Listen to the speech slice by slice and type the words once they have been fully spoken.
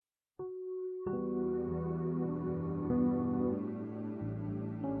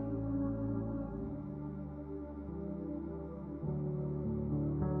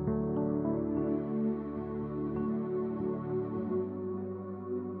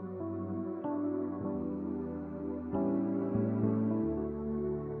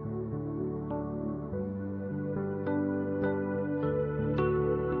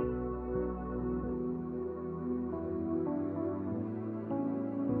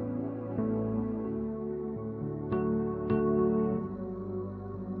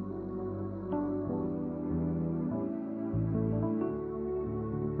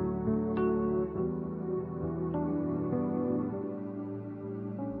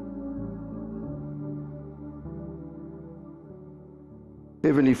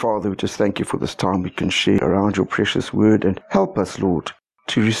Heavenly Father, we just thank you for this time we can share around your precious word, and help us, Lord,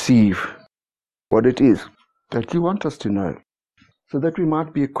 to receive what it is that you want us to know, so that we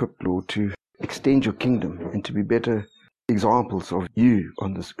might be equipped, Lord, to extend your kingdom and to be better examples of you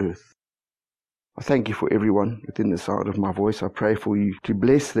on this earth. I thank you for everyone within the sound of my voice. I pray for you to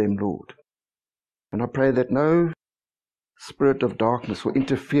bless them, Lord. And I pray that no spirit of darkness will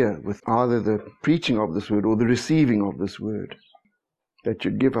interfere with either the preaching of this word or the receiving of this word. That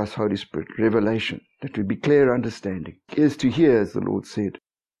you'd give us, Holy Spirit, revelation, that would be clear understanding, ears to hear, as the Lord said,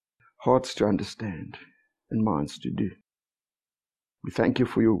 hearts to understand, and minds to do. We thank you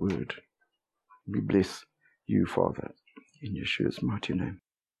for your word. We bless you, Father, in Yeshua's mighty name.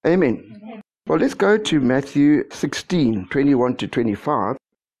 Amen. Well, let's go to Matthew 16, 21 to 25.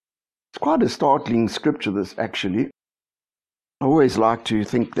 It's quite a startling scripture, this, actually. I always like to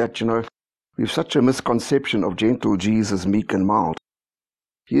think that, we have such a misconception of gentle Jesus, meek and mild.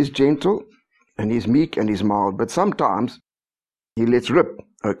 He is gentle, and he's meek, and he's mild, but sometimes he lets rip,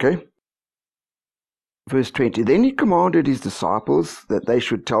 okay? Verse 20, then he commanded his disciples that they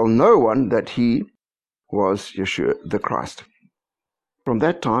should tell no one that he was Yeshua the Christ. From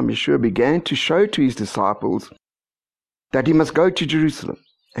that time, Yeshua began to show to his disciples that he must go to Jerusalem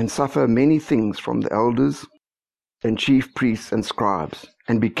and suffer many things from the elders and chief priests and scribes,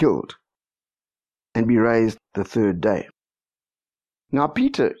 and be killed, and be raised the third day. Now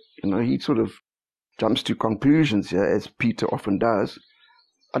Peter, he sort of jumps to conclusions here, as Peter often does.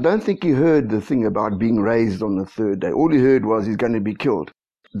 I don't think he heard the thing about being raised on the third day. All he heard was he's going to be killed.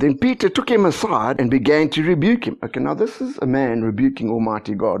 Then Peter took him aside and began to rebuke him. Okay, now this is a man rebuking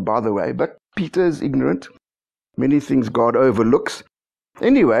Almighty God, by the way, but Peter is ignorant. Many things God overlooks.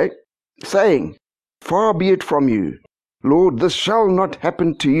 Anyway, saying, far be it from you, Lord, this shall not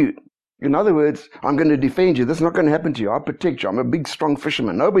happen to you. In other words, I'm going to defend you. This is not going to happen to you. I'll protect you. I'm a big, strong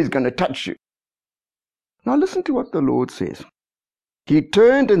fisherman. Nobody's going to touch you. Now listen to what the Lord says. He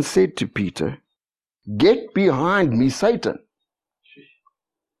turned and said to Peter, get behind me, Satan.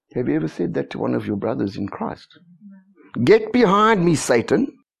 Have you ever said that to one of your brothers in Christ? Get behind me,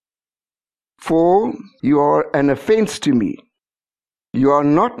 Satan, for you are an offense to me. You are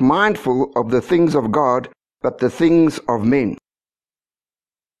not mindful of the things of God, but the things of men.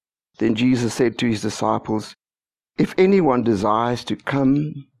 Then Jesus said to his disciples, if anyone desires to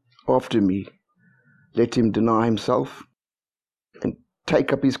come after me, let him deny himself and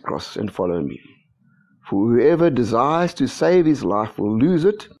take up his cross and follow me. For whoever desires to save his life will lose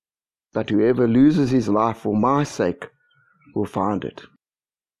it, but whoever loses his life for my sake will find it.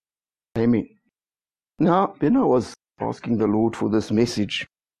 Amen. Now, I was asking the Lord for this message.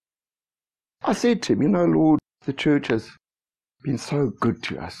 I said to him, Lord, the church has been so good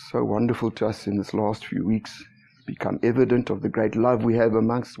to us, so wonderful to us in this last few weeks. It's become evident of the great love we have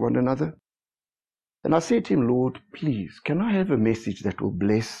amongst one another. And I said to him, Lord, please, can I have a message that will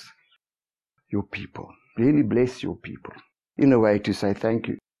bless your people, really bless your people, in a way to say thank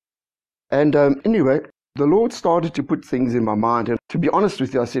you. And anyway, the Lord started to put things in my mind. And to be honest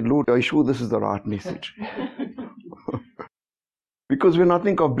with you, I said, Lord, are you sure this is the right message? Because when I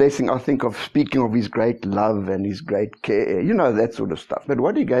think of blessing, I think of speaking of his great love and his great care, that sort of stuff. But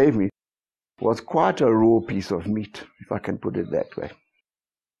what he gave me was quite a raw piece of meat, if I can put it that way.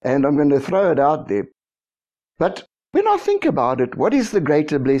 And I'm going to throw it out there. But when I think about it, what is the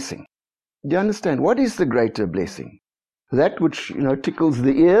greater blessing? Do you understand? What is the greater blessing? That which, tickles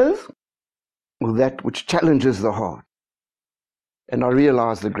the ears, or that which challenges the heart? And I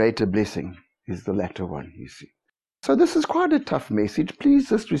realize the greater blessing is the latter one, you see. So this is quite a tough message. Please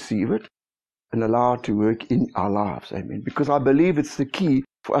just receive it and allow it to work in our lives. Amen. Because I believe it's the key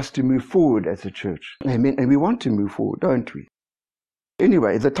for us to move forward as a church. Amen. And we want to move forward, don't we?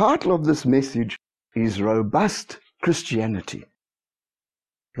 Anyway, the title of this message is Robust Christianity.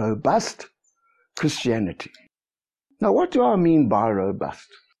 Robust Christianity. Now, what do I mean by robust?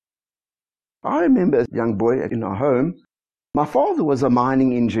 I remember as a young boy in our home, my father was a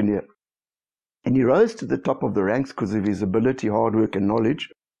mining engineer. And he rose to the top of the ranks because of his ability, hard work, and knowledge.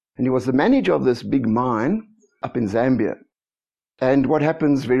 And he was the manager of this big mine up in Zambia. And what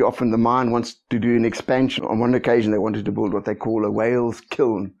happens very often, the mine wants to do an expansion. On one occasion, they wanted to build what they call a whale's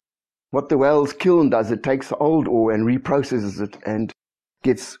kiln. What the whale's kiln does, it takes the old ore and reprocesses it and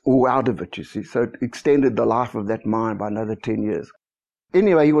gets ore out of it, you see. So it extended the life of that mine by another 10 years.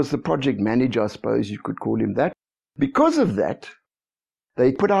 Anyway, he was the project manager, I suppose you could call him that. Because of that,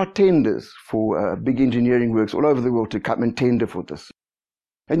 they put out tenders for big engineering works all over the world to come and tender for this.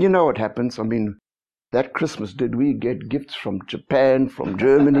 And you know what happens? I mean, that Christmas, did we get gifts from Japan, from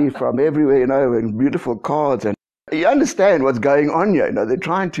Germany, from everywhere, you know, and beautiful cards. And you understand what's going on here. You know, they're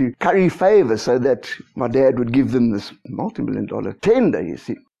trying to curry favor so that my dad would give them this multi-million-dollar tender, you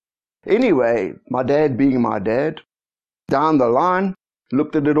see. Anyway, my dad being my dad, down the line,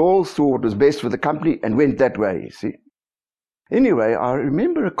 looked at it all, saw what was best for the company, and went that way, you see. Anyway, I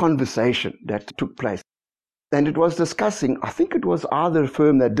remember a conversation that took place, and it was discussing, I think it was either a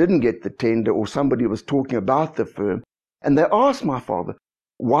firm that didn't get the tender or somebody was talking about the firm, and they asked my father,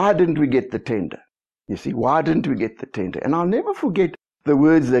 why didn't we get the tender? You see, why didn't we get the tender? And I'll never forget the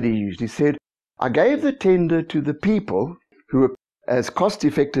words that he used. He said, I gave the tender to the people who were as cost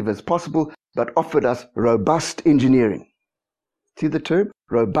effective as possible, but offered us robust engineering. See the term?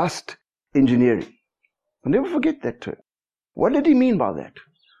 Robust engineering. I'll never forget that term. What did he mean by that?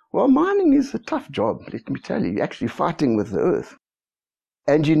 Well, mining is a tough job, let me tell you. You're actually fighting with the earth.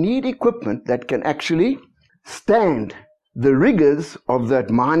 And you need equipment that can actually stand the rigors of that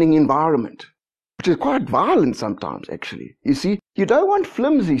mining environment, which is quite violent sometimes, actually. You see, you don't want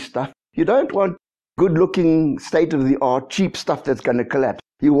flimsy stuff. You don't want good-looking, state-of-the-art, cheap stuff that's going to collapse.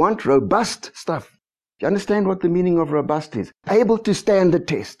 You want robust stuff. You understand what the meaning of robust is? Able to stand the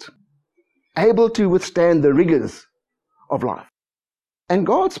test. Able to withstand the rigors of life. And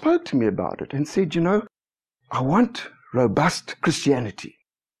God spoke to me about it and said, you know, I want robust Christianity.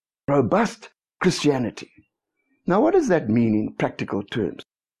 Robust Christianity. Now, what does that mean in practical terms?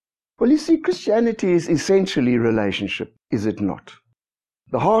 Well, you see, Christianity is essentially relationship, is it not?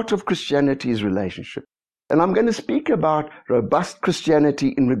 The heart of Christianity is relationship. And I'm going to speak about robust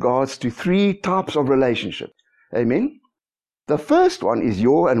Christianity in regards to 3 types of relationship. Amen? The first one is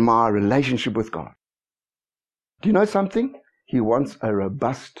your and my relationship with God. Do you know something? He wants a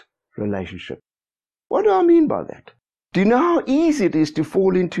robust relationship. What do I mean by that? Do you know how easy it is to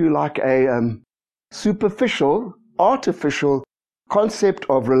fall into like a superficial, artificial concept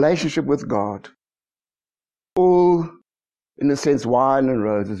of relationship with God? All, in a sense, wine and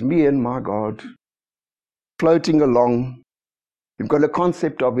roses, me and my God, floating along. You've got a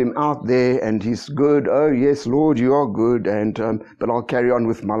concept of him out there and he's good. Oh yes, Lord, you are good, and but I'll carry on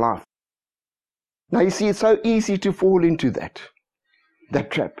with my life. Now you see, it's so easy to fall into that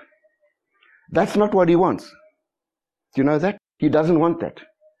trap. That's not what he wants. Do you know that? He doesn't want that.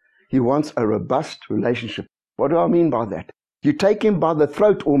 He wants a robust relationship. What do I mean by that? You take him by the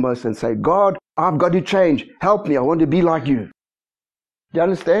throat almost and say, God, I've got to change. Help me. I want to be like you. Do you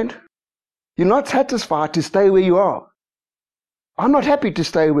understand? You're not satisfied to stay where you are. I'm not happy to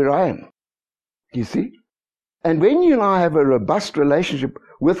stay where I am. You see? And when you and I have a robust relationship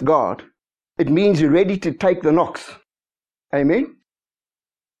with God, it means you're ready to take the knocks. Amen?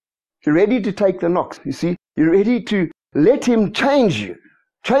 You're ready to take the knocks. You see? You're ready to let him change you.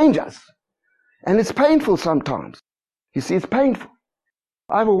 Change us. And it's painful sometimes. You see, it's painful.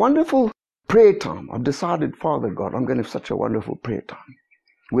 I have a wonderful prayer time. I've decided, Father God, I'm going to have such a wonderful prayer time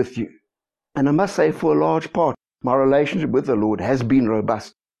with you. And I must say, for a large part, my relationship with the Lord has been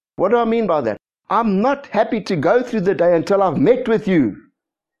robust. What do I mean by that? I'm not happy to go through the day until I've met with you.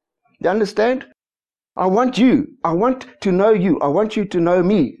 You understand? I want you. I want to know you. I want you to know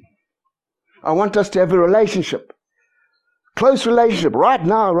me. I want us to have a relationship. Close relationship, right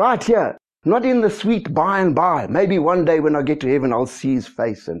now, right here. Not in the sweet by and by. Maybe one day when I get to heaven, I'll see his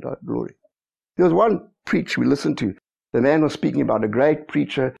face and glory. There was one preach we listened to. The man was speaking about a great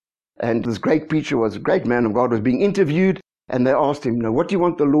preacher, and this great preacher was a great man of God, was being interviewed, and they asked him, now, what do you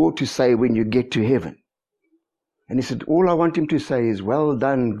want the Lord to say when you get to heaven? And he said, all I want him to say is, well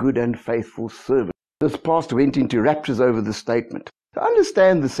done, good and faithful servant. This pastor went into raptures over the statement. To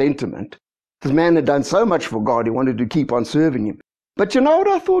understand the sentiment, this man had done so much for God, he wanted to keep on serving him. But you know what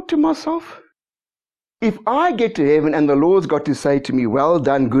I thought to myself? If I get to heaven and the Lord's got to say to me, well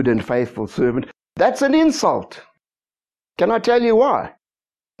done, good and faithful servant, that's an insult. Can I tell you why?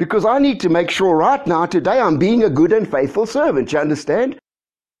 Because I need to make sure right now, today, I'm being a good and faithful servant. You understand?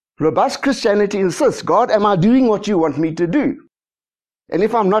 Robust Christianity insists, God, am I doing what you want me to do? And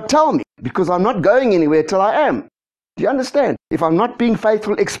if I'm not, tell me, because I'm not going anywhere till I am. Do you understand? If I'm not being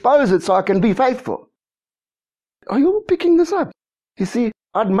faithful, expose it so I can be faithful. Are you all picking this up? You see,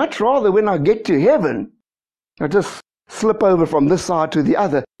 I'd much rather when I get to heaven, I just slip over from this side to the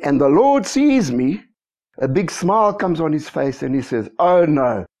other, and the Lord sees me, a big smile comes on his face, and he says, oh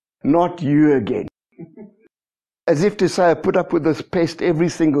no, not you again. As if to say, I put up with this pest every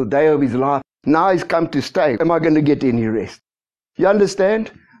single day of his life. Now he's come to stay. Am I going to get any rest? You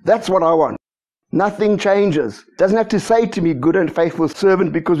understand? That's what I want. Nothing changes. Doesn't have to say to me, good and faithful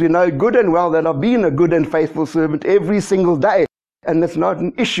servant, because we know good and well that I've been a good and faithful servant every single day. And it's not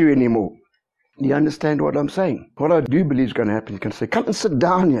an issue anymore. Do you understand what I'm saying? What I do believe is going to happen, you can say, come and sit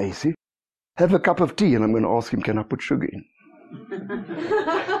down here, you see. Have a cup of tea. And I'm going to ask him, can I put sugar in?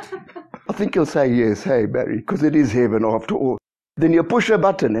 I think he'll say yes, hey Barry, because it is heaven after all. Then you push a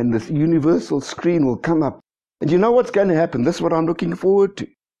button and this universal screen will come up. And you know what's going to happen? This is what I'm looking forward to.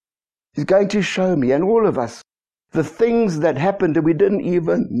 He's going to show me and all of us the things that happened that we didn't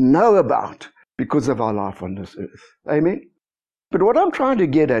even know about because of our life on this earth. Amen? But what I'm trying to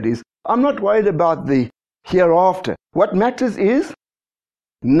get at is, I'm not worried about the hereafter. What matters is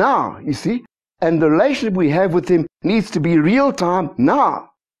now, you see? And the relationship we have with him needs to be real time now.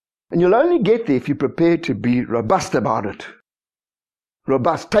 And you'll only get there if you're prepared to be robust about it.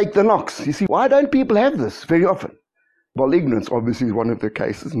 Robust. Take the knocks. You see, why don't people have this very often? Well, ignorance obviously is one of the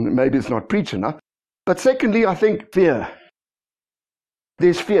cases, and maybe it's not preached enough. But secondly, I think fear.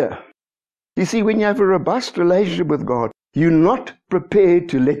 There's fear. You see, when you have a robust relationship with God, you're not prepared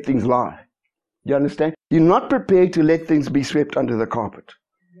to let things lie. You understand? You're not prepared to let things be swept under the carpet.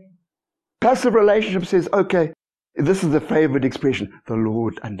 Passive relationship says, okay, this is the favorite expression, the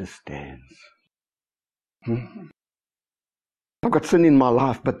Lord understands. I've got sin in my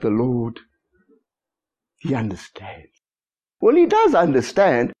life, but the Lord, he understands. Well, he does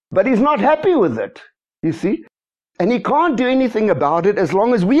understand, but he's not happy with it, you see. And he can't do anything about it as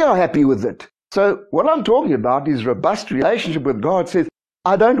long as we are happy with it. So what I'm talking about is robust relationship with God says,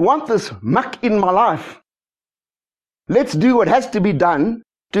 I don't want this muck in my life. Let's do what has to be done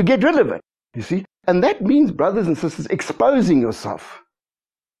to get rid of it, you see. And that means, brothers and sisters, exposing yourself.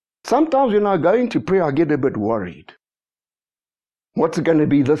 Sometimes when I go into prayer, I get a bit worried. What's it going to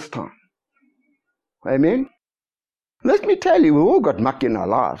be this time? Amen? Let me tell you, we've all got muck in our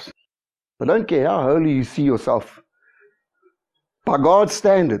lives. I don't care how holy you see yourself. By God's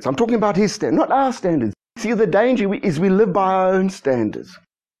standards. I'm talking about his standards, not our standards. See, the danger is we live by our own standards.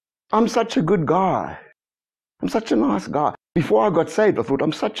 I'm such a good guy. I'm such a nice guy. Before I got saved, I thought,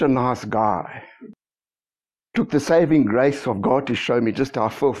 I'm such a nice guy. Took the saving grace of God to show me just how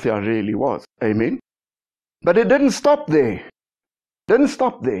filthy I really was. Amen? But it didn't stop there. Didn't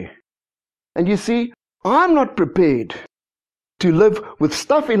stop there. And you see, I'm not prepared to live with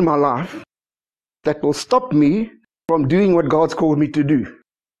stuff in my life that will stop me from doing what God's called me to do.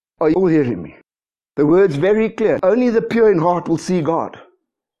 Are you all hearing me? The word's very clear. Only the pure in heart will see God.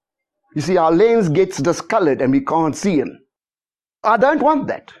 You see, our lens gets discolored and we can't see him. I don't want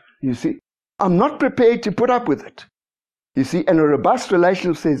that, you see. I'm not prepared to put up with it. You see, and a robust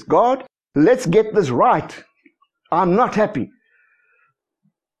relationship says, God, let's get this right. I'm not happy.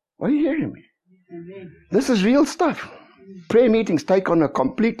 Are you hearing me? Amen. This is real stuff. Prayer meetings take on a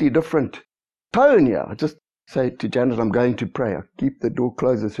completely different tone here. I just say to Janet, I'm going to pray. I keep the door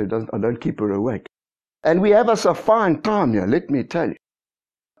closed so I don't keep her awake. And we have us a fine time here, let me tell you.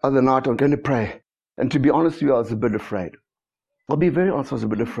 Other night I'm going to pray. And to be honest with you, I was a bit afraid. I'll be very honest, I was a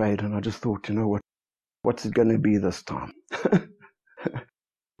bit afraid. And I just thought, you know what? What's it going to be this time?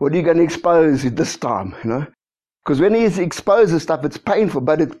 What are you going to expose this time, you know? Because when he exposes stuff, it's painful.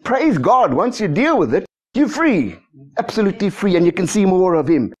 But praise God, once you deal with it, you're free. Absolutely free. And you can see more of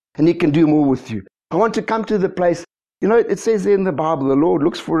him. And he can do more with you. I want to come to the place, you know, it says in the Bible, the Lord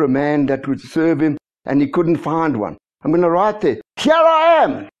looks for a man that would serve him, and he couldn't find one. I'm going to write there, here I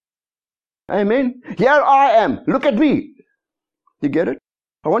am. Amen. Here I am. Look at me. You get it?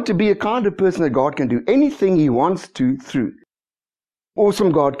 I want to be a kind of person that God can do anything he wants to through.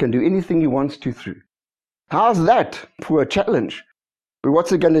 Awesome God can do anything he wants to through. How's that for a challenge? But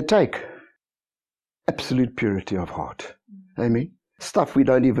what's it going to take? Absolute purity of heart. Amen. Stuff we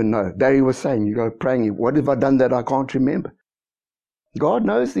don't even know. Barry was saying, you go praying, what have I done that I can't remember? God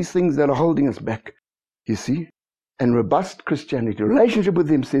knows these things that are holding us back, you see. And robust Christianity, relationship with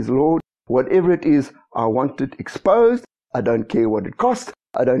him says, Lord, whatever it is, I want it exposed. I don't care what it costs.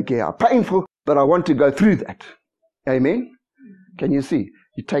 I don't care how painful, but I want to go through that. Amen? Can you see?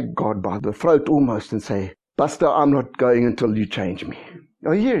 You take God by the throat almost and say, Buster, I'm not going until you change me.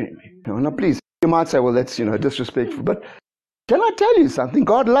 Are you hearing me? No, please. You might say, well, that's, disrespectful, but Can I tell you something?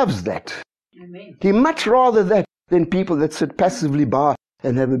 God loves that. Amen. He much rather that than people that sit passively by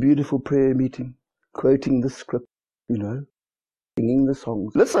and have a beautiful prayer meeting, quoting the script, singing the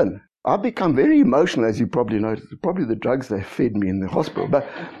songs. Listen, I've become very emotional, as you probably noticed. Probably the drugs they fed me in the hospital. But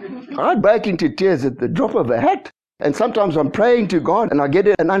I break into tears at the drop of a hat. And sometimes I'm praying to God and I get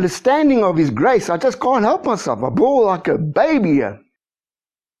an understanding of His grace. I just can't help myself. I bawl like a baby here.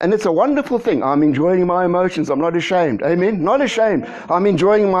 And it's a wonderful thing. I'm enjoying my emotions. I'm not ashamed. Amen? Not ashamed. I'm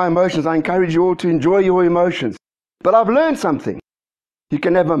enjoying my emotions. I encourage you all to enjoy your emotions. But I've learned something. You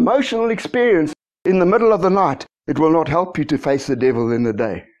can have emotional experience in the middle of the night. It will not help you to face the devil in the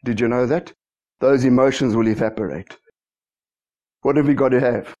day. Did you know that? Those emotions will evaporate. What have we got to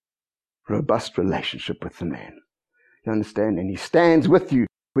have? Robust relationship with the man. You understand? And He stands with you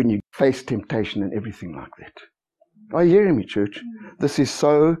when you face temptation and everything like that. Are you hearing me, church? This is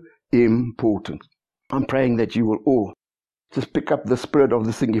so important. I'm praying that you will all just pick up the spirit of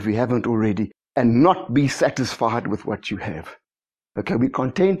this thing if you haven't already and not be satisfied with what you have. Okay, we're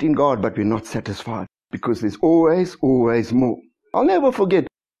content in God, but we're not satisfied because there's always more. I'll never forget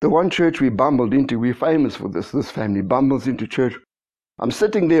the one church we bumbled into. We're famous for this. This family bumbles into church. I'm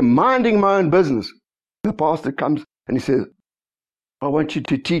sitting there minding my own business. The pastor comes and he says, I want you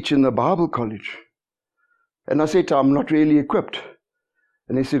to teach in the Bible college. And I said to him, I'm not really equipped.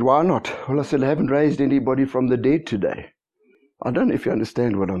 And he said, why not? Well, I said, I haven't raised anybody from the dead today. I don't know if you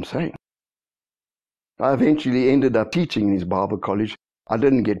understand what I'm saying. I eventually ended up teaching in his Bible college. I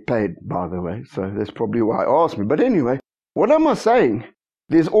didn't get paid, by the way, so that's probably why I asked me. But anyway, what am I saying?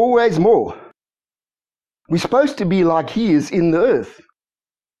 There's always more. We're supposed to be like He is in the earth.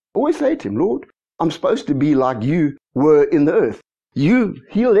 Always say to Him, Lord, I'm supposed to be like You were in the earth. You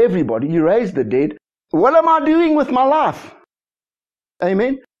heal everybody. You raise the dead. What am I doing with my life?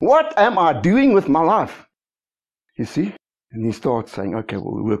 Amen? What am I doing with my life? You see? And he starts saying, okay,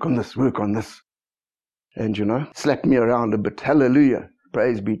 we'll work on this. And slap me around a bit. Hallelujah.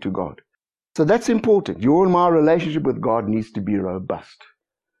 Praise be to God. So that's important. Your and my relationship with God needs to be robust.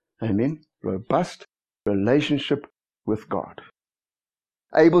 Amen? Robust relationship with God.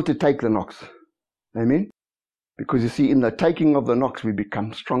 Able to take the knocks. Amen? Because you see, in the taking of the knocks, we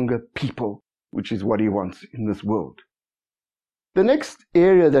become stronger people, which is what He wants in this world. The next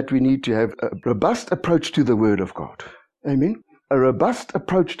area that we need to have a robust approach to the Word of God. Amen? A robust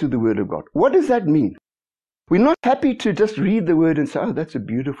approach to the Word of God. What does that mean? We're not happy to just read the Word and say, oh, that's a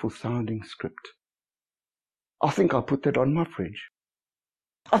beautiful sounding script. I think I'll put that on my fridge.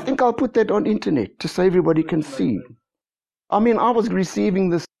 I think I'll put that on internet just so everybody can see. I mean, I was receiving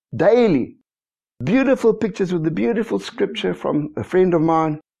this daily. Beautiful pictures with the beautiful scripture from a friend of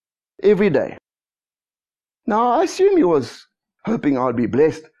mine every day. Now, I assume he was hoping I'll be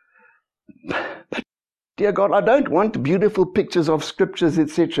blessed. But, dear God, I don't want beautiful pictures of scriptures,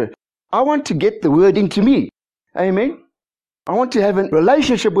 etc. I want to get the Word into me. Amen? I want to have a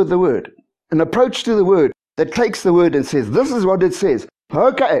relationship with the Word, an approach to the Word that takes the Word and says, this is what it says.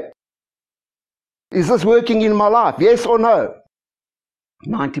 Okay. Is this working in my life? Yes or no?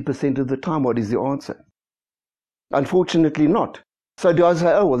 90% of the time, what is the answer? Unfortunately not. So do I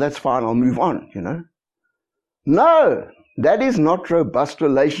say, oh, well, that's fine, I'll move on, No, that is not robust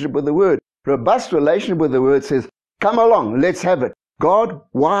relationship with the Word. Robust relationship with the Word says, come along, let's have it. God,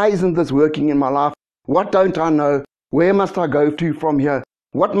 why isn't this working in my life? What don't I know? Where must I go to from here?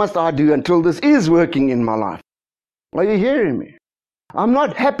 What must I do until this is working in my life? Are you hearing me? I'm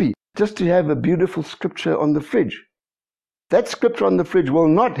not happy just to have a beautiful scripture on the fridge. That scripture on the fridge will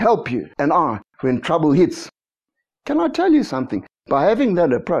not help you and I when trouble hits. Can I tell you something? By having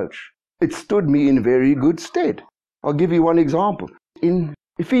that approach, it stood me in very good stead. I'll give you one example. In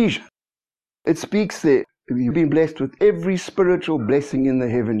Ephesians, it speaks there, you've been blessed with every spiritual blessing in the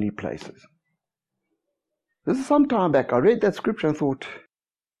heavenly places. This is some time back. I read that scripture and thought,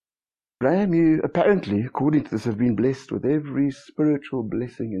 Graham, you apparently, according to this, have been blessed with every spiritual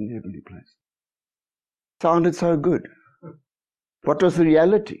blessing in the heavenly place. Sounded so good. What was the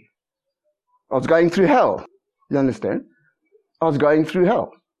reality? I was going through hell. You understand? I was going through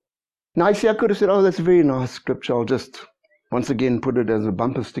hell. Now, you see, I could have said, oh, that's a very nice scripture. I'll just, once again, put it as a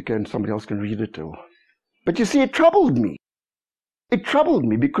bumper sticker and somebody else can read it. But you see, it troubled me. It troubled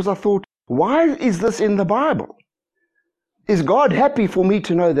me because I thought, why is this in the Bible? Is God happy for me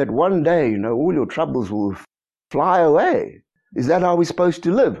to know that one day, all your troubles will fly away? Is that how we're supposed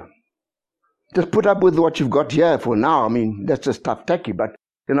to live? Just put up with what you've got here for now. I mean, that's just tough tacky, but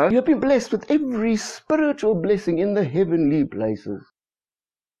you've been blessed with every spiritual blessing in the heavenly places.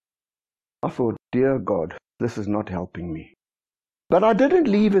 I thought, dear God, this is not helping me. But I didn't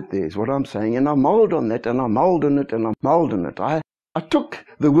leave it there, is what I'm saying. And I mulled on that, and I mulled on it, and I mulled on it. I took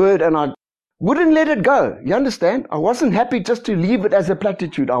the word and I wouldn't let it go. You understand? I wasn't happy just to leave it as a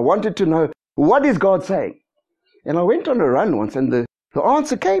platitude. I wanted to know, what is God saying? And I went on a run once, and the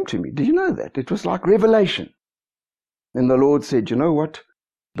answer came to me. Did you know that? It was like revelation. And the Lord said, you know what?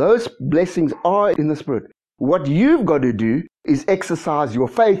 Those blessings are in the Spirit. What you've got to do is exercise your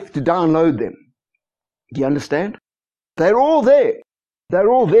faith to download them. Do you understand? They're all there. They're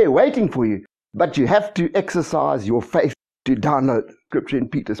all there waiting for you. But you have to exercise your faith to download. Scripture in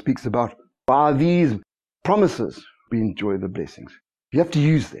Peter speaks about, by these promises we enjoy the blessings. You have to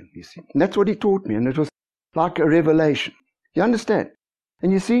use them, you see. And that's what he taught me. And it was like a revelation. You understand?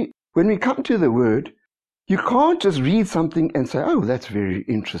 And you see, when we come to the Word, you can't just read something and say, oh, that's very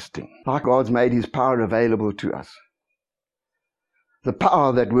interesting. Like God's made His power available to us. The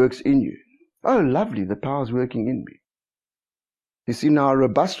power that works in you. Oh, lovely, the power's working in me. You see, now a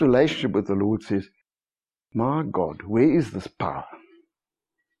robust relationship with the Lord says, my God, where is this power?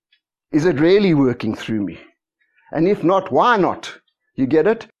 Is it really working through me? And if not, why not? You get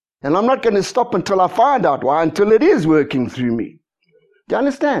it? And I'm not going to stop until I find out why, until it is working through me. Do you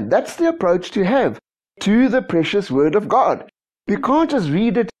understand? That's the approach to have to the precious Word of God. You can't just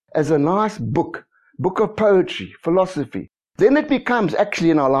read it as a nice book of poetry, philosophy. Then it becomes actually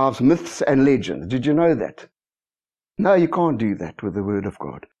in our lives myths and legends. Did you know that? No, you can't do that with the Word of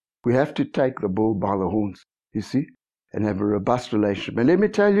God. We have to take the bull by the horns, you see, and have a robust relationship. And let me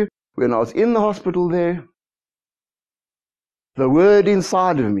tell you, when I was in the hospital there, the Word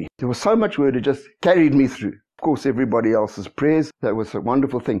inside of me, there was so much Word, it just carried me through. Of course, everybody else's prayers, that was a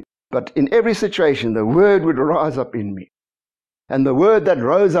wonderful thing. But in every situation, the Word would rise up in me. And the Word that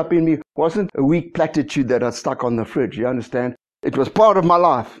rose up in me wasn't a weak platitude that I stuck on the fridge, you understand? It was part of my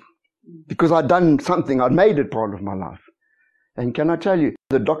life. Because I'd done something, I'd made it part of my life. And can I tell you,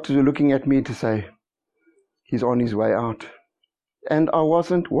 the doctors were looking at me to say, he's on his way out. And I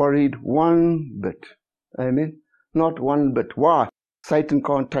wasn't worried one bit. Amen? Not one bit. Why? Satan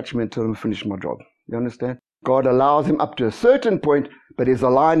can't touch me until I finish my job. You understand? God allows him up to a certain point, but there's a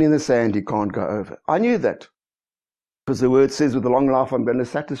line in the sand he can't go over. I knew that. Because the Word says, with a long life I'm going to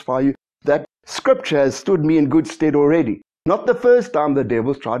satisfy you. That Scripture has stood me in good stead already. Not the first time the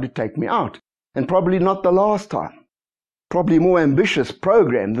devil's tried to take me out. And probably not the last time. Probably more ambitious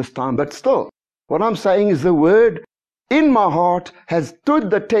program this time, but still. What I'm saying is the Word in my heart has stood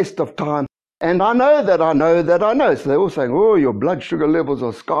the test of time. And I know that I know that I know. So they're all saying, oh, your blood sugar levels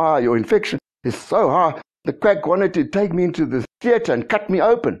are sky high, your infection is so high. The quack wanted to take me into the theater and cut me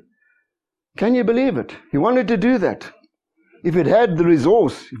open. Can you believe it? He wanted to do that. If it had the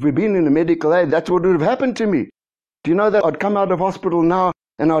resource, if we'd been in a medical aid, that's what would have happened to me. Do you know that I'd come out of hospital now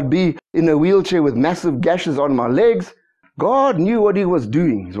and I'd be in a wheelchair with massive gashes on my legs? God knew what He was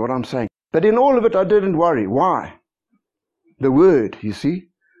doing, is what I'm saying. But in all of it, I didn't worry. Why? The Word, you see.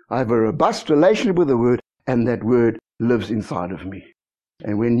 I have a robust relationship with the Word, and that Word lives inside of me.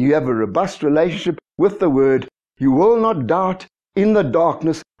 And when you have a robust relationship with the Word, you will not doubt in the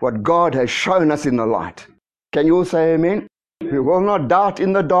darkness what God has shown us in the light. Can you all say amen? You will not doubt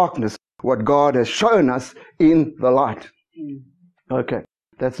in the darkness what God has shown us in the light. Okay,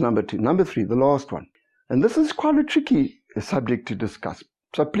 that's number 2. Number 3, the last one. And this is quite a tricky subject to discuss.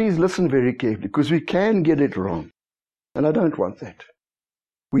 So please listen very carefully, because we can get it wrong. And I don't want that.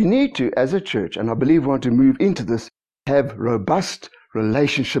 We need to, as a church, and I believe we want to move into this, have robust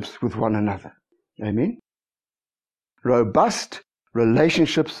relationships with one another. Amen? Robust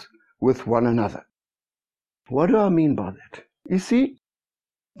relationships with one another. What do I mean by that? You see,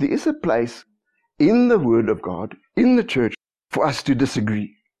 there is a place in the Word of God, in the church, for us to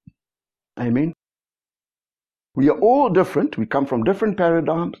disagree. Amen? We are all different. We come from different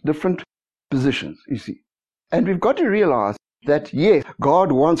paradigms, different positions, you see. And we've got to realize that, yes,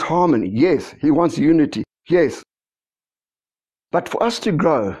 God wants harmony. Yes, He wants unity. Yes. But for us to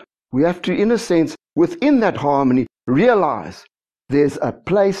grow, we have to, in a sense, within that harmony, realize there's a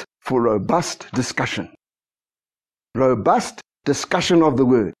place for robust discussion. Robust discussion of the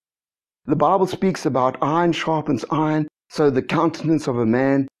Word. The Bible speaks about iron sharpens iron, so the countenance of a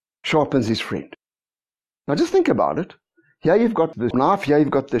man sharpens his friend. Now just think about it. Here you've got the knife, here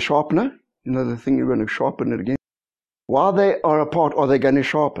you've got the sharpener. You know, the thing you're going to sharpen it again. While they are apart, are they going to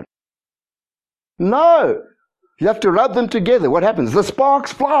sharpen? No! You have to rub them together. What happens? The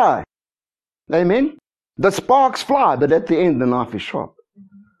sparks fly. Amen? The sparks fly, but at the end the knife is sharp.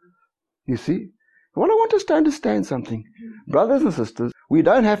 You see? Well, I want us to understand something. Brothers and sisters, we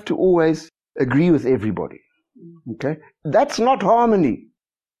don't have to always agree with everybody. Okay? That's not harmony.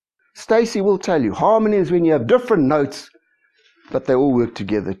 Stacy will tell you, harmony is when you have different notes but they all work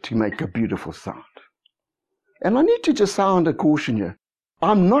together to make a beautiful sound. And I need to just sound a caution here.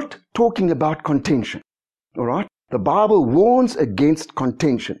 I'm not talking about contention, all right? The Bible warns against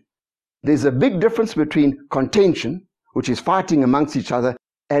contention. There's a big difference between contention, which is fighting amongst each other,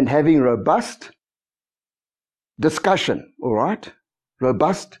 and having robust discussion, all right?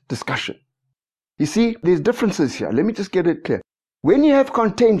 Robust discussion. You see, there's differences here. Let me just get it clear. When you have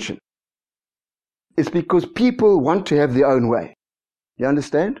contention, it's because people want to have their own way. You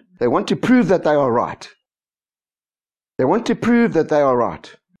understand? They want to prove that they are right. They want to prove that they are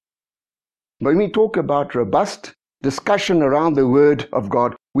right. When we talk about robust discussion around the Word of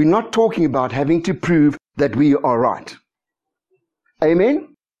God, we're not talking about having to prove that we are right.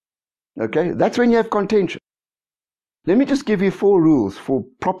 Amen? Okay, that's when you have contention. Let me just give you 4 rules for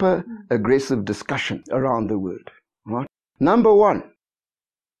proper aggressive discussion around the Word. Right? Number 1,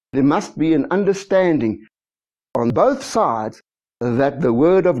 there must be an understanding on both sides that the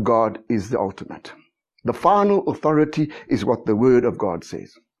Word of God is the ultimate. The final authority is what the Word of God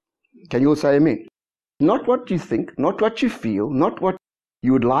says. Can you all say amen? Not what you think, not what you feel, not what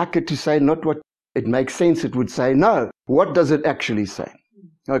you would like it to say, not what it makes sense it would say. No, what does it actually say?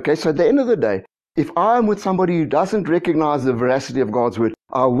 Okay, so at the end of the day, if I am with somebody who doesn't recognize the veracity of God's Word,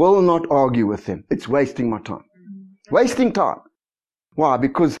 I will not argue with them. It's wasting my time. Wasting time. Why?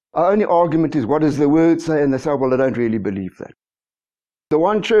 Because our only argument is, what does the Word say? And they say, well, I don't really believe that. The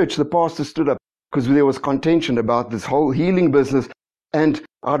one church, the pastor stood up because there was contention about this whole healing business, and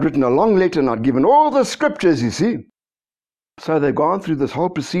I'd written a long letter and I'd given all the scriptures, you see. So they've gone through this whole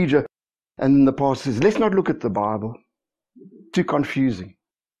procedure, and then the pastor says, let's not look at the Bible. Too confusing.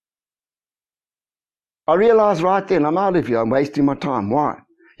 I realized right then, I'm out of here, I'm wasting my time. Why?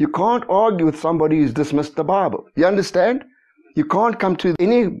 You can't argue with somebody who's dismissed the Bible. You understand? You can't come to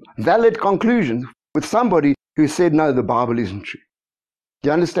any valid conclusion with somebody who said, no, the Bible isn't true.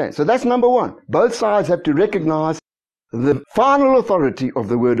 You understand? So that's number 1. Both sides have to recognize the final authority of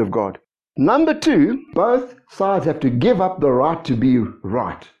the Word of God. Number 2, both sides have to give up the right to be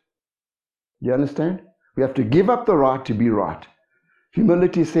right. You understand? We have to give up the right to be right.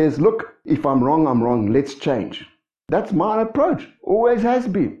 Humility says, look, if I'm wrong, let's change. That's my approach. Always has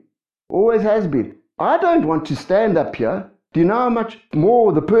been. Always has been. I don't want to stand up here. Do you know how much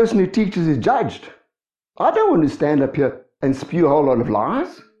more the person who teaches is judged? I don't want to stand up here and spew a whole lot of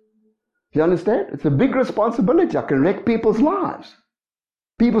lies. You understand? It's a big responsibility. I can wreck people's lives.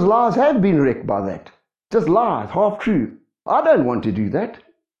 People's lives have been wrecked by that. Just lies, half-truth. I don't want to do that.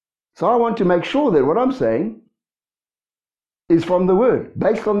 So I want to make sure that what I'm saying is from the Word,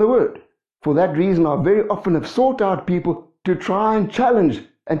 based on the Word. For that reason, I very often have sought out people to try and challenge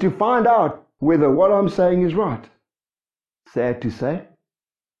and to find out whether what I'm saying is right. Sad to say,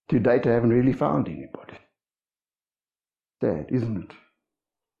 to date I haven't really found anybody. Sad, isn't it?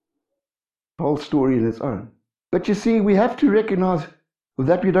 Whole story in its own. But you see, we have to recognize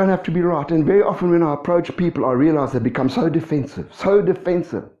that we don't have to be right. And very often when I approach people, I realize they become so defensive.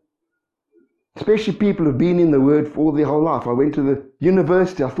 Especially people who've been in the Word for all their whole life. I went to the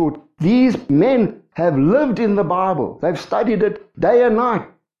university. I thought, these men have lived in the Bible. They've studied it day and night.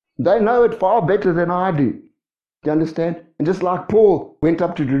 They know it far better than I do. Do you understand? And just like Paul went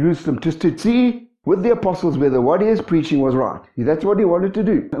up to Jerusalem just to see with the apostles whether what he is preaching was right. That's what he wanted to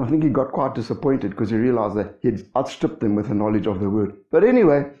do. I think he got quite disappointed because he realized that he'd outstripped them with the knowledge of the Word. But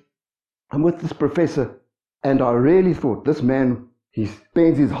anyway, I'm with this professor, and I really thought, this man, he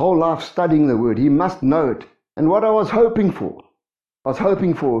spends his whole life studying the Word. He must know it. And what I was hoping for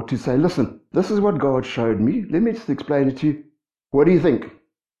to say, listen, this is what God showed me. Let me just explain it to you. What do you think?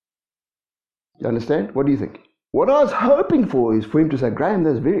 You understand? What do you think? What I was hoping for is for him to say, Graham,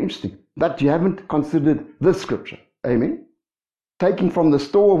 that's very interesting, but you haven't considered this scripture. Amen? Taking from the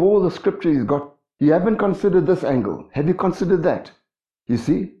store of all the scripture he's got, you haven't considered this angle. Have you considered that? You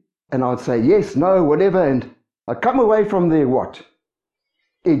see? And I'd say, yes, no, whatever. And I'd come away from there, what?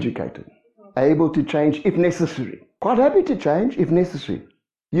 Educated. Able to change if necessary. Quite happy to change if necessary.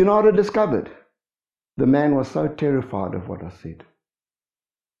 You know what I discovered? The man was so terrified of what I said.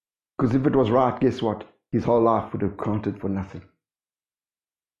 Because if it was right, guess what? His whole life would have counted for nothing.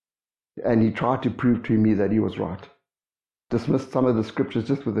 And he tried to prove to me that he was right. Dismissed some of the scriptures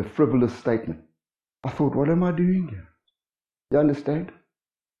just with a frivolous statement. I thought, what am I doing here? You understand?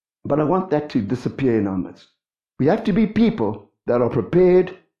 But I want that to disappear in our midst. We have to be people that are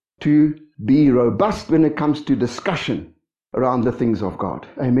prepared to be robust when it comes to discussion around the things of God.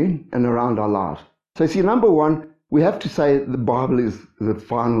 Amen? And around our lives. So see, number 1, we have to say the Bible is the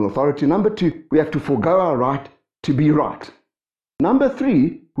final authority. Number 2, we have to forego our right to be right. Number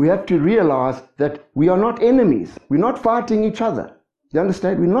 3, we have to realize that we are not enemies. We're not fighting each other. You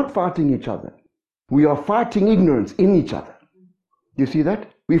understand? We're not fighting each other. We are fighting ignorance in each other. You see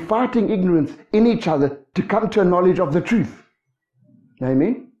that? We're fighting ignorance in each other to come to a knowledge of the truth.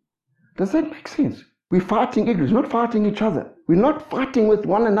 Amen? Does that make sense? We're fighting ignorance, not fighting each other. We're not fighting with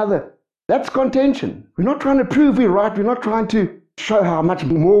one another. That's contention. We're not trying to prove we're right. We're not trying to show how much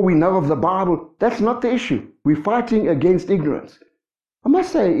more we know of the Bible. That's not the issue. We're fighting against ignorance. I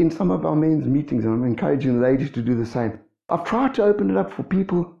must say, in some of our men's meetings, and I'm encouraging the ladies to do the same, I've tried to open it up for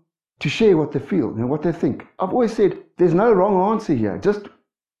people to share what they feel and what they think. I've always said, there's no wrong answer here. Just,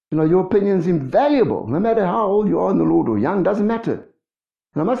 your opinion's invaluable. No matter how old you are in the Lord or young, doesn't matter.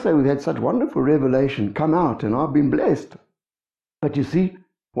 And I must say, we've had such wonderful revelation come out, and I've been blessed. But you see,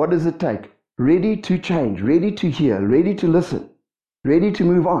 what does it take? Ready to change, ready to hear, ready to listen, ready to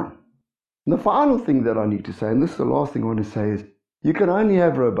move on. And the final thing that I need to say, and this is the last thing I want to say, is you can only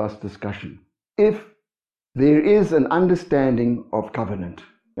have robust discussion if there is an understanding of covenant.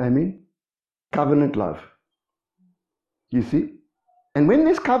 Amen? Covenant love. You see? And when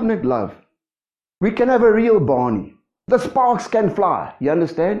there's covenant love, we can have a real Barney. The sparks can fly. You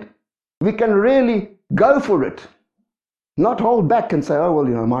understand? We can really go for it. Not hold back and say, oh, well,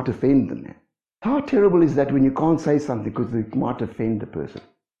 I might offend them. How terrible is that when you can't say something because it might offend the person?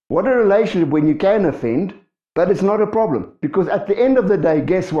 What a relationship when you can offend, but it's not a problem. Because at the end of the day,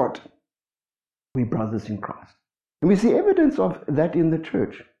 guess what? We're brothers in Christ. And we see evidence of that in the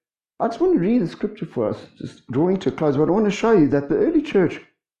church. I just want to read the scripture for us, just drawing to a close, but I want to show you that the early church,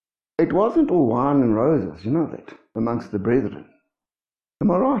 it wasn't all wine and roses, you know that, amongst the brethren.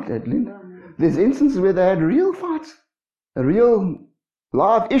 Am I right, Adeline? There's instances where they had real fights, real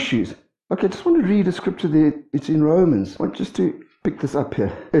live issues. Okay, I just want to read a scripture there. It's in Romans. I want just to pick this up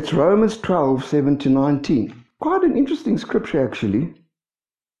here. It's Romans 12, 7 to 19. Quite an interesting scripture, actually.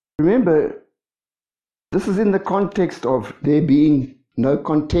 Remember, this is in the context of there being no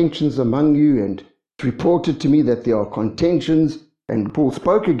contentions among you, and it's reported to me that there are contentions, and Paul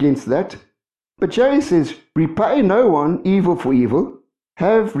spoke against that. But here he says, repay no one evil for evil,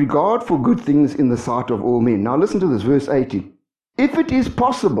 have regard for good things in the sight of all men. Now listen to this, verse 18. If it is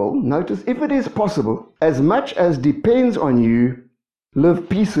possible, notice, if it is possible, as much as depends on you, live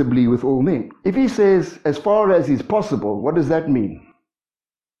peaceably with all men. If he says, as far as is possible, what does that mean?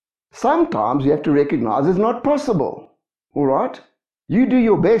 Sometimes you have to recognize it's not possible. All right? You do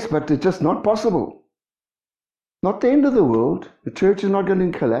your best, but it's just not possible. Not the end of the world. The church is not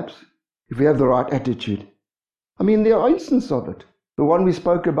going to collapse if we have the right attitude. I mean, there are instances of it. The one we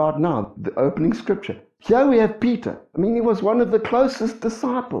spoke about now, the opening scripture. Here we have Peter. I mean, he was one of the closest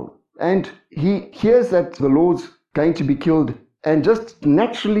disciples. And he hears that the Lord's going to be killed. And just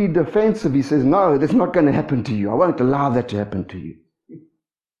naturally defensive, he says, no, that's not going to happen to you. I won't allow that to happen to you.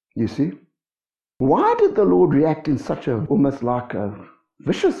 You see? Why did the Lord react in such a, almost like a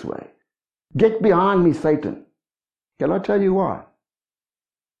vicious way? Get behind me, Satan. Can I tell you why?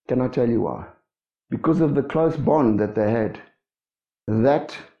 Can I tell you why? Because of the close bond that they had.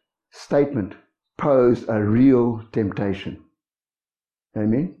 That statement posed a real temptation.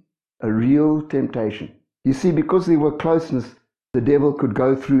 Amen? A real temptation. You see, because there were closeness, the devil could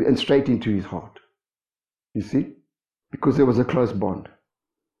go through and straight into his heart. You see? Because there was a close bond.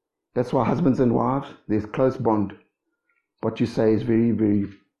 That's why husbands and wives, there's close bond. What you say is very, very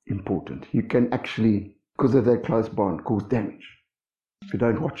important. You can actually, because of that close bond, cause damage if you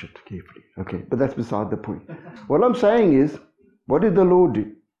don't watch it carefully. Okay, but that's beside the point. What I'm saying is, what did the Lord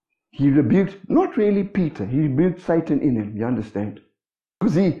do? He rebuked, not really Peter, he rebuked Satan in him, you understand?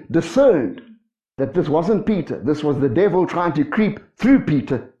 Because he discerned that this wasn't Peter, this was the devil trying to creep through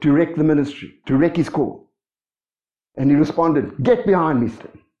Peter to wreck the ministry, to wreck his call. And he responded, get behind me,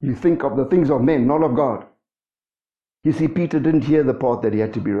 Satan. You think of the things of men, not of God. You see, Peter didn't hear the part that he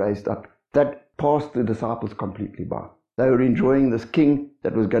had to be raised up. That passed the disciples completely by. They were enjoying this king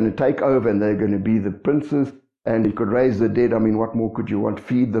that was going to take over, and they're going to be the princes, and he could raise the dead. I mean, what more could you want?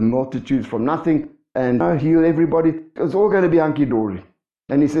 Feed the multitudes from nothing and heal everybody. It's all going to be hunky-dory.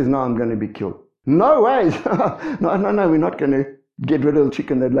 And he says, no, I'm going to be killed. No ways. No, we're not going to get rid of the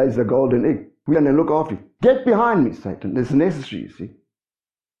chicken that lays the golden egg. We're going to look after you. Get behind me, Satan. It's necessary, you see.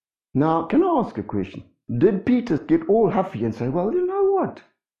 Now, can I ask a question? Did Peter get all huffy and say, well, you know what?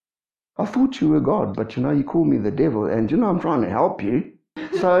 I thought you were God, but you call me the devil, and I'm trying to help you.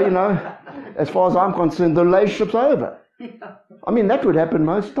 So, as far as I'm concerned, the relationship's over. I mean, that would happen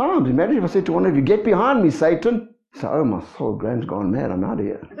most times. Imagine if I said to one of you, get behind me, Satan. So, oh, my soul, Graham's gone mad, I'm out of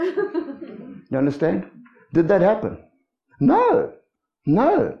here. You understand? Did that happen? No.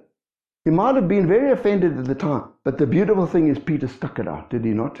 He might have been very offended at the time, but the beautiful thing is Peter stuck it out, did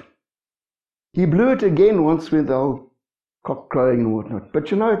he not? He blew it again once with the old cock crowing and whatnot.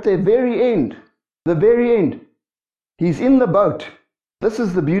 But you know, at the very end, he's in the boat. This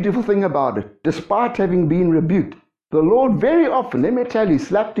is the beautiful thing about it. Despite having been rebuked, the Lord very often, let me tell you,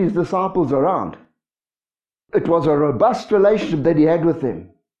 slapped his disciples around. It was a robust relationship that he had with them.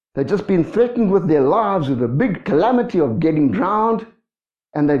 They'd just been threatened with their lives with a big calamity of getting drowned.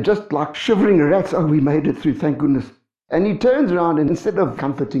 And they're just like shivering rats. Oh, we made it through, thank goodness. And he turns around and instead of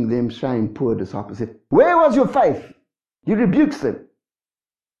comforting them, saying, poor disciples, said, where was your faith? He rebukes them.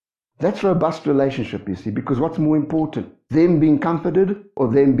 That's robust relationship, you see, because what's more important? Them being comforted or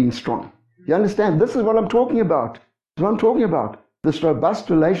them being strong? You understand? This is what I'm talking about. This is what I'm talking about. This robust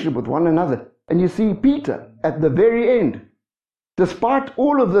relationship with one another. And you see Peter at the very end, despite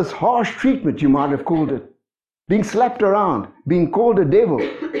all of this harsh treatment, you might have called it, being slapped around, being called a devil.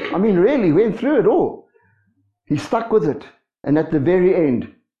 I mean, really, went through it all. He stuck with it. And at the very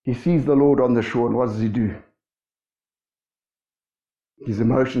end, he sees the Lord on the shore, and what does he do? His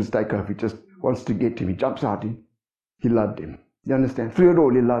emotions take over. He just wants to get him. He jumps out. He loved him. You understand? Through it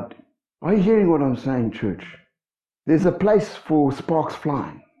all, he loved him. Are you hearing what I'm saying, church? There's a place for sparks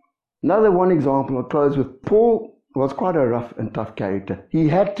flying. Another one example, I'll close with. Paul was quite a rough and tough character. He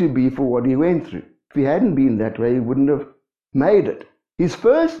had to be for what he went through. If he hadn't been that way, he wouldn't have made it. His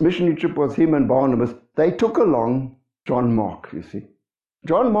first missionary trip was him and Barnabas. They took along John Mark, you see.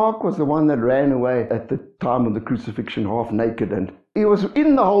 John Mark was the one that ran away at the time of the crucifixion, half naked, and he was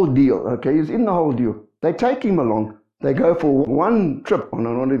in the whole deal, okay? He was in the whole deal. They take him along. They go for one trip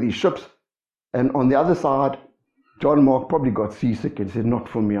on one of these ships, and on the other side, John Mark probably got seasick and said, not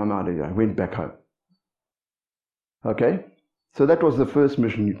for me, I'm out of here. I went back home. Okay? So that was the first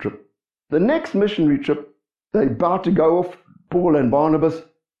missionary trip. The next missionary trip, they're about to go off, Paul and Barnabas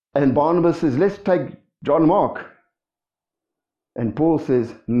says, let's take John Mark. And Paul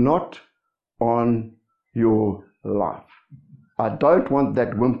says, not on your life. I don't want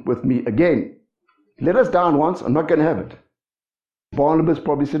that wimp with me again. Let us down once, I'm not going to have it. Barnabas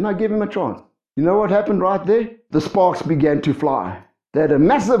probably said, no, give him a chance. You know what happened right there? The sparks began to fly. They had a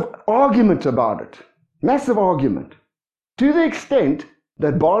massive argument about it. Massive argument. To the extent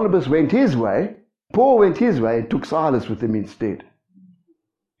that Barnabas went his way, Paul went his way and took Silas with him instead.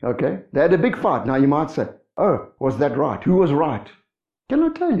 Okay? They had a big fight. Now you might say, oh, was that right? Who was right? Can I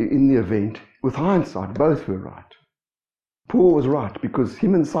tell you, in the event, with hindsight, both were right. Paul was right because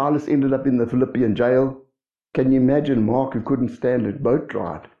him and Silas ended up in the Philippian jail. Can you imagine Mark, who couldn't stand a boat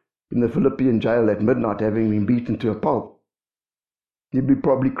ride, in the Philippian jail at midnight having been beaten to a pulp? He'd be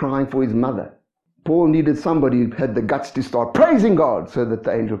probably crying for his mother. Paul needed somebody who had the guts to start praising God so that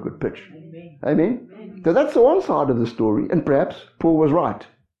the angel could pitch. Amen? Amen? So that's the one side of the story, and perhaps Paul was right.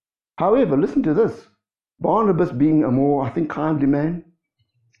 However, listen to this. Barnabas, being a more, I think, kindly man,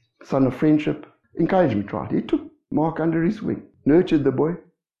 son of friendship, encouragement, right? He took Mark under his wing, nurtured the boy.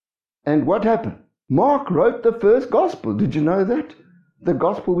 And what happened? Mark wrote the first gospel. Did you know that? The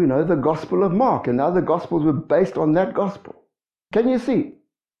gospel we know, the gospel of Mark, and the other gospels were based on that gospel. Can you see?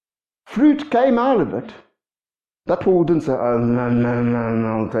 Fruit came out of it. That Paul didn't say, oh, no,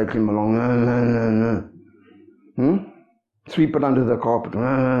 I'll take him along. No. Sweep it under the carpet.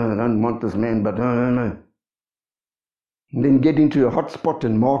 I don't want this man, but no. And then get into a hot spot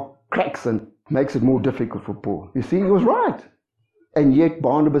and Mark cracks and makes it more difficult for Paul. You see, he was right. And yet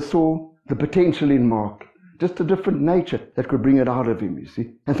Barnabas saw the potential in Mark. Just a different nature that could bring it out of him, you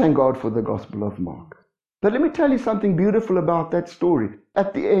see. And thank God for the gospel of Mark. But let me tell you something beautiful about that story.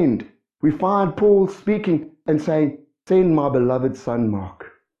 At the end, we find Paul speaking and saying, send my beloved son Mark.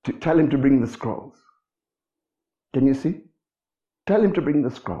 To tell him to bring the scrolls. Can you see? Tell him to bring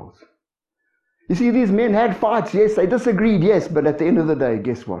the scrolls. You see, these men had fights, yes, they disagreed, yes, but at the end of the day,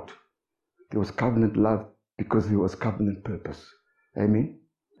 guess what? There was covenant love because there was covenant purpose. Amen?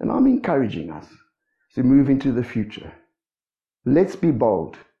 And I'm encouraging us to move into the future. Let's be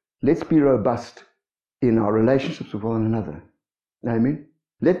bold. Let's be robust in our relationships with one another. Amen?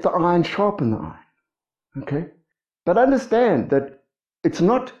 Let the iron sharpen the iron. Okay? But understand that it's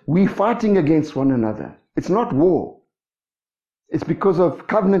not we fighting against one another. It's not war. It's because of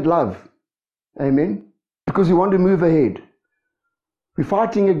covenant love. Amen? Because we want to move ahead. We're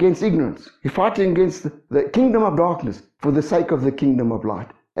fighting against ignorance. We're fighting against the kingdom of darkness for the sake of the kingdom of light.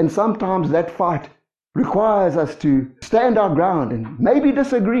 And sometimes that fight requires us to stand our ground and maybe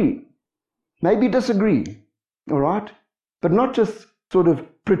disagree. Maybe disagree. All right? But not just sort of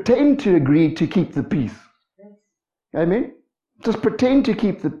pretend to agree to keep the peace. Amen? Just pretend to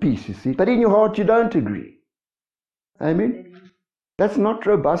keep the peace, you see. But in your heart you don't agree. Amen? That's not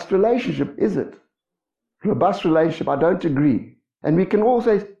robust relationship, is it? Robust relationship, I don't agree. And we can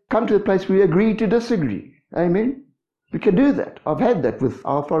also come to the place where we agree to disagree. Amen? We can do that. I've had that with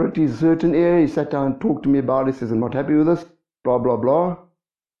our authorities in certain areas. He sat down and talked to me about it. He says, I'm not happy with this, blah, blah, blah.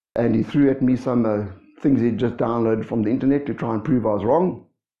 And he threw at me some things he'd just downloaded from the internet to try and prove I was wrong.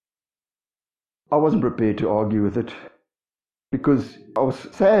 I wasn't prepared to argue with it, because I was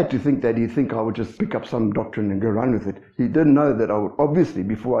sad to think that he'd think I would just pick up some doctrine and go run with it. He didn't know that I would, obviously,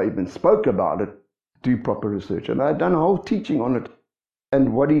 before I even spoke about it, do proper research. And I had done a whole teaching on it.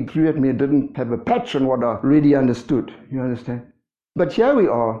 And what he threw at me didn't have a patch on what I really understood. You understand? But here we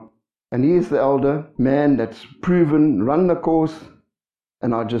are. And he is the elder man that's proven, run the course.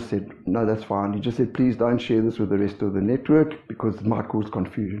 And I just said, no, that's fine. He just said, please don't share this with the rest of the network because it might cause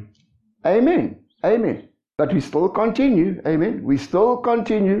confusion. Amen. Amen. But we still continue. Amen. We still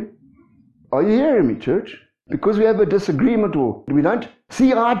continue. Are you hearing me, church? Because we have a disagreement or we don't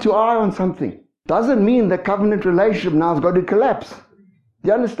see eye to eye on something doesn't mean the covenant relationship now has got to collapse. Do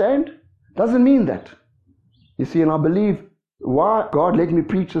you understand? Doesn't mean that. You see, and I believe why God let me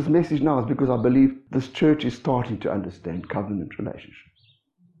preach this message now is because I believe this church is starting to understand covenant relationships.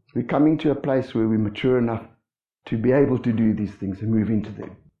 We're coming to a place where we're mature enough to be able to do these things and move into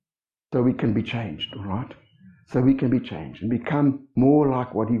them. So we can be changed, all right? So we can be changed and become more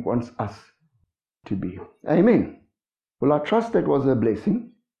like what He wants us to be. Amen. Well, I trust that was a blessing.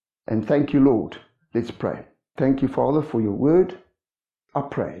 And thank you, Lord. Let's pray. Thank you, Father, for your word. I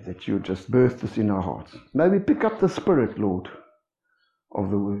pray that you just birth this in our hearts. May we pick up the spirit, Lord,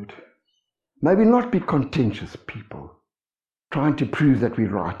 of the word. May we not be contentious people, trying to prove that we're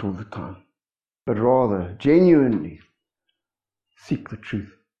right all the time, but rather genuinely seek the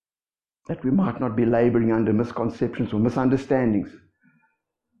truth, that we might not be laboring under misconceptions or misunderstandings,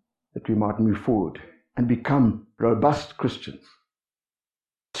 that we might move forward and become robust Christians,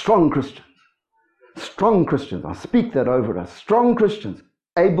 strong Christians. Strong Christians, I speak that over us, strong Christians,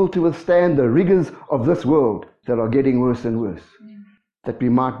 able to withstand the rigors of this world that are getting worse and worse, that we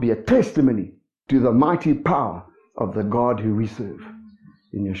might be a testimony to the mighty power of the God who we serve,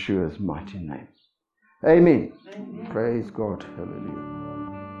 in Yeshua's mighty name. Amen. Amen. Praise God. Hallelujah.